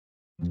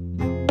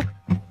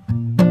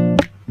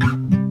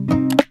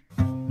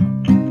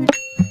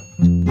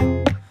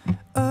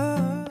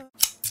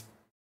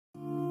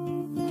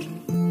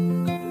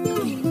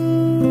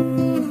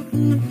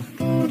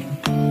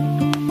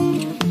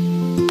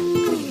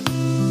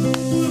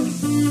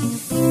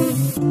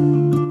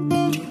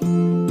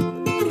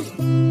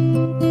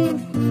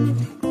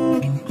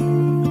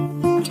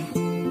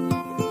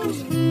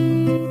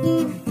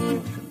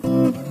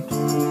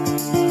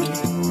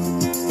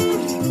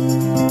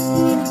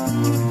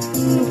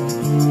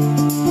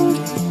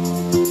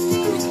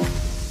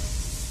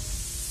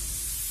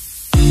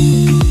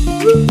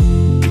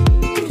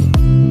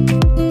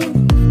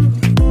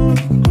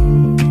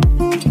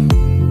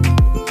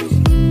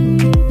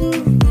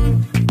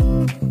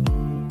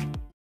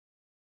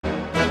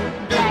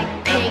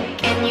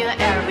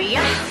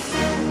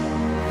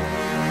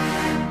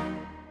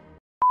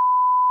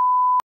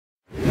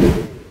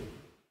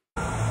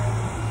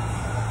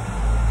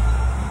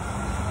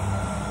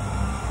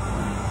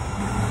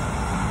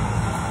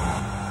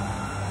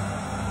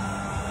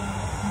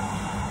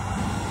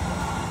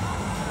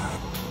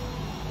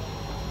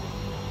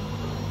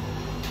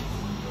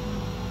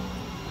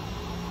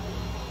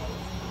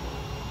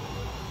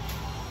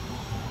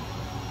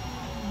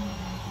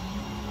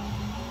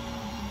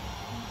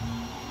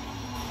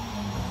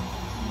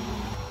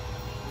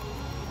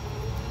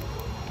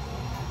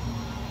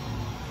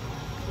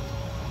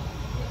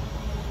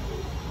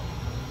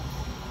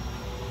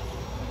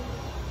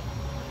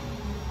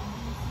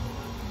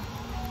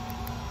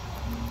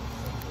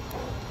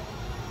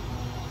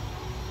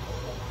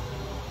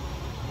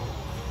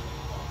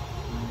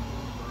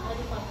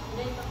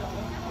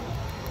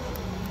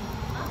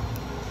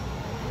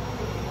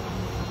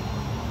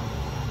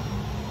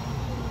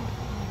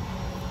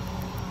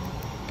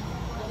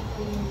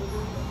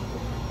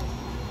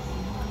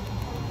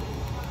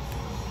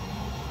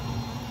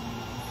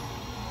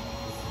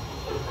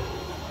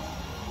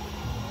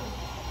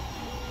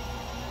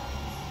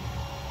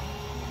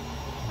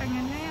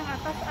Pengennya yang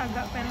atas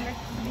agak pendek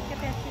sedikit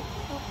ya sih.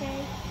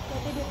 Oke,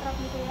 berarti di trap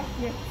gitu ya?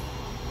 Yes.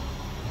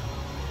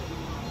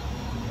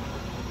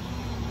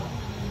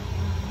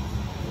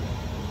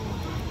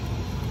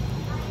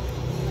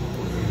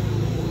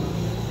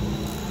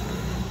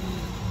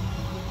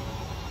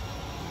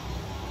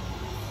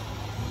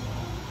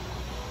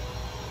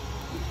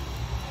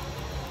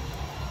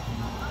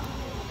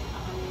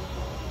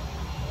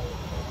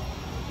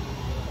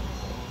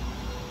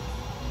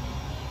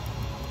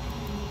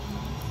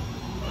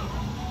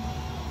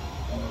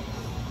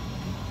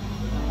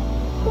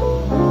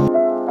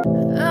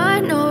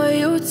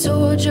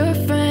 Told your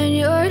friend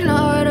you're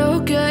not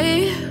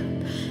okay,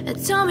 and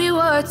tell me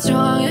what's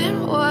wrong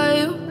and why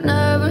you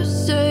never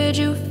said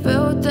you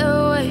felt that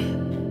way.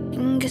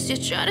 And guess you're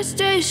trying to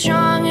stay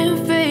strong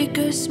and fake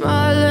a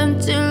smile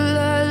until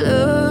I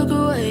look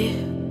away.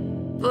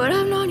 But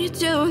I've known you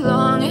too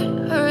long,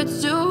 it hurts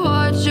to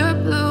watch your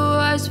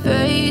blue eyes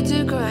fade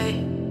to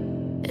gray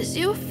as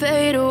you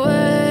fade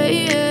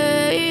away,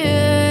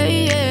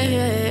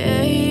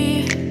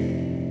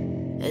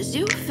 as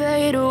you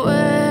fade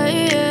away.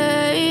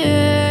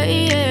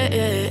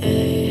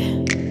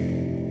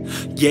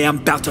 Yeah,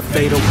 I'm about to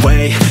fade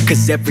away,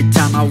 cause every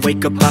time I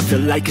wake up I feel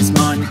like it's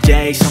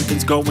Monday.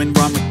 Something's going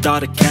wrong with all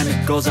the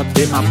chemicals up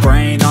in my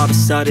brain. All of a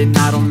sudden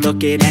I don't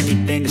look at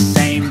anything the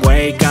same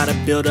way. Got a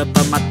build-up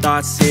of my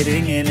thoughts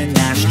sitting in an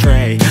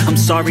ashtray. I'm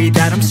sorry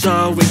that I'm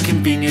so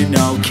inconvenient,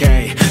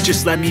 okay.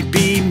 Just let me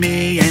be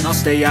me and I'll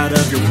stay out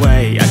of your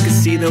way. I can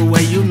see the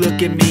way you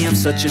look at me, I'm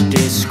such a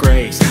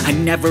disgrace. I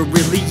never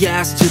really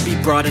asked to be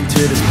brought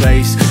into this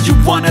place. You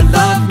wanna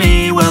love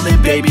me? Well then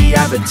baby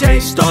I have a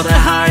taste. All the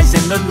highs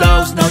and the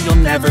lows, no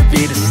you'll never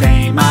be the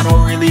same. I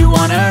don't really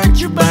wanna hurt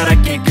you but I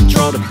can't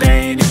control the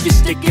pain. If you're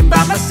sticking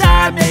by my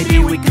side maybe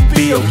we could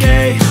be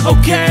okay.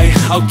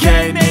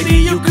 Okay, maybe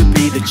you could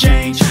be the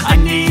change I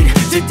need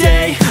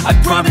today. I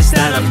promise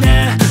that I've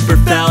never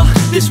felt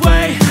this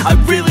way. I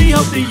really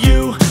hope that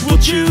you will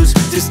choose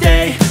to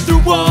stay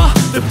through all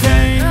the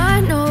pain.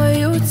 I know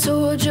you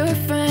told your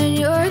friend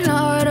you're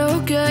not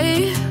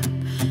okay,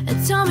 and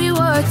tell me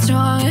what's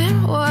wrong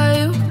and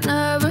why you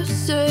never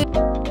say.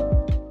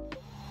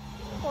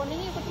 Poni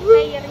ikutin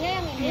layernya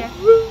yang ini ya.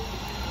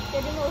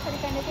 Jadi nggak usah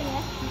dipendekin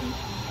ya.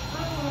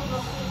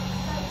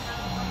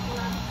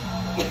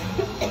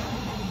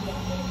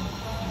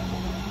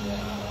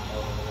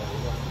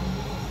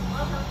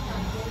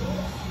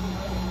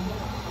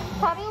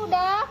 Sari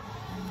udah.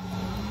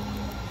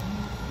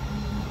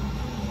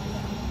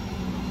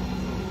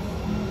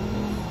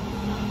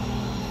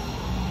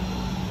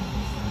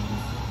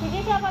 Jadi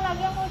siapa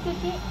lagi yang mau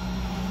cuci?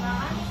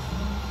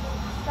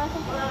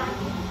 Langsung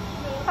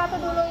satu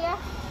dulu ya.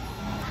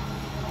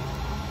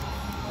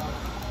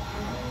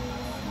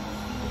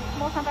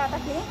 Mau sampai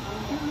atas sini?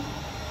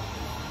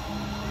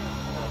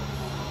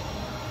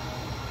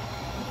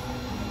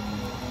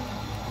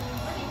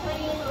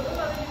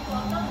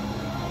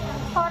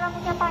 Kalau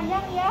rambutnya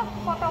panjang ya,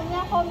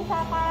 potongnya kalau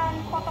misalkan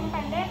potong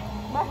pendek,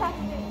 basah.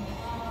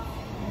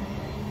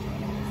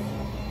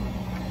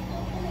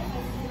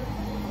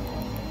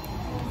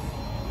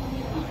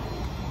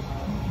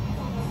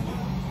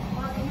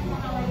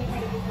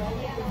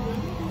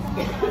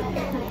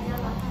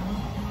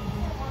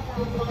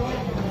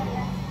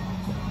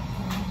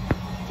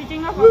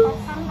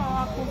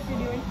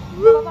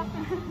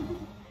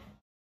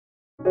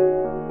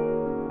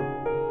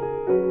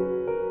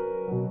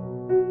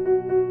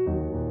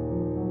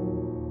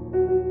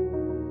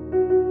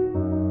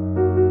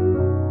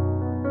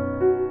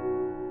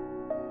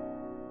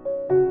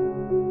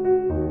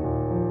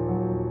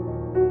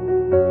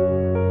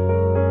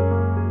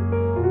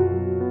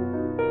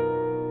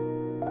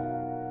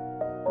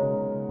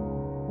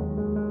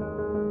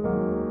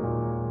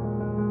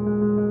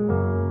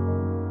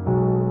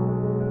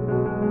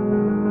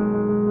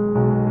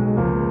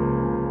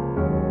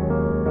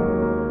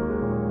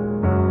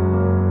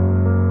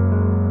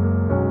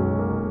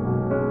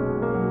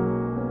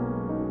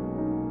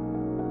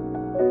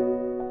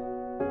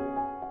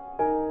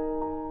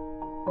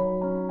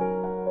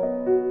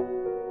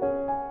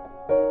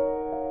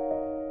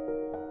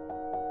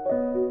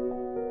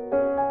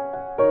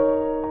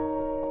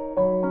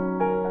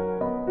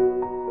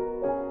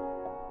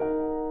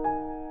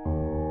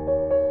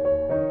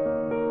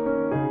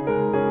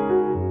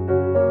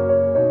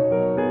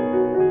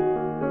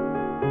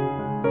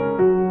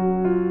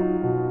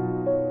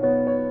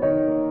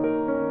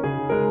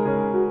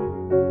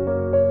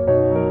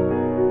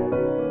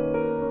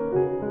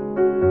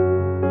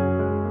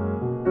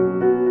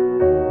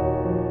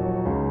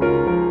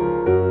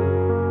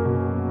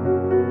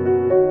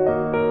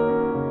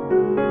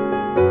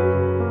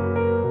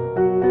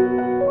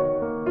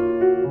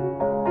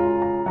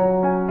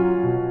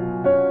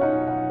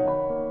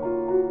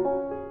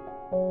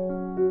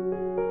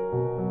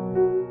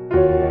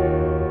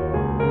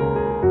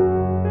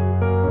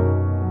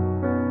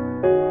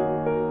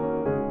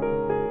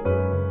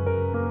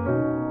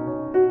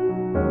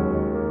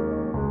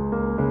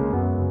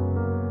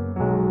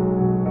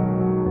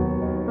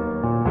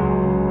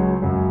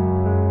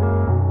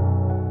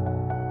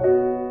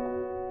 Bye.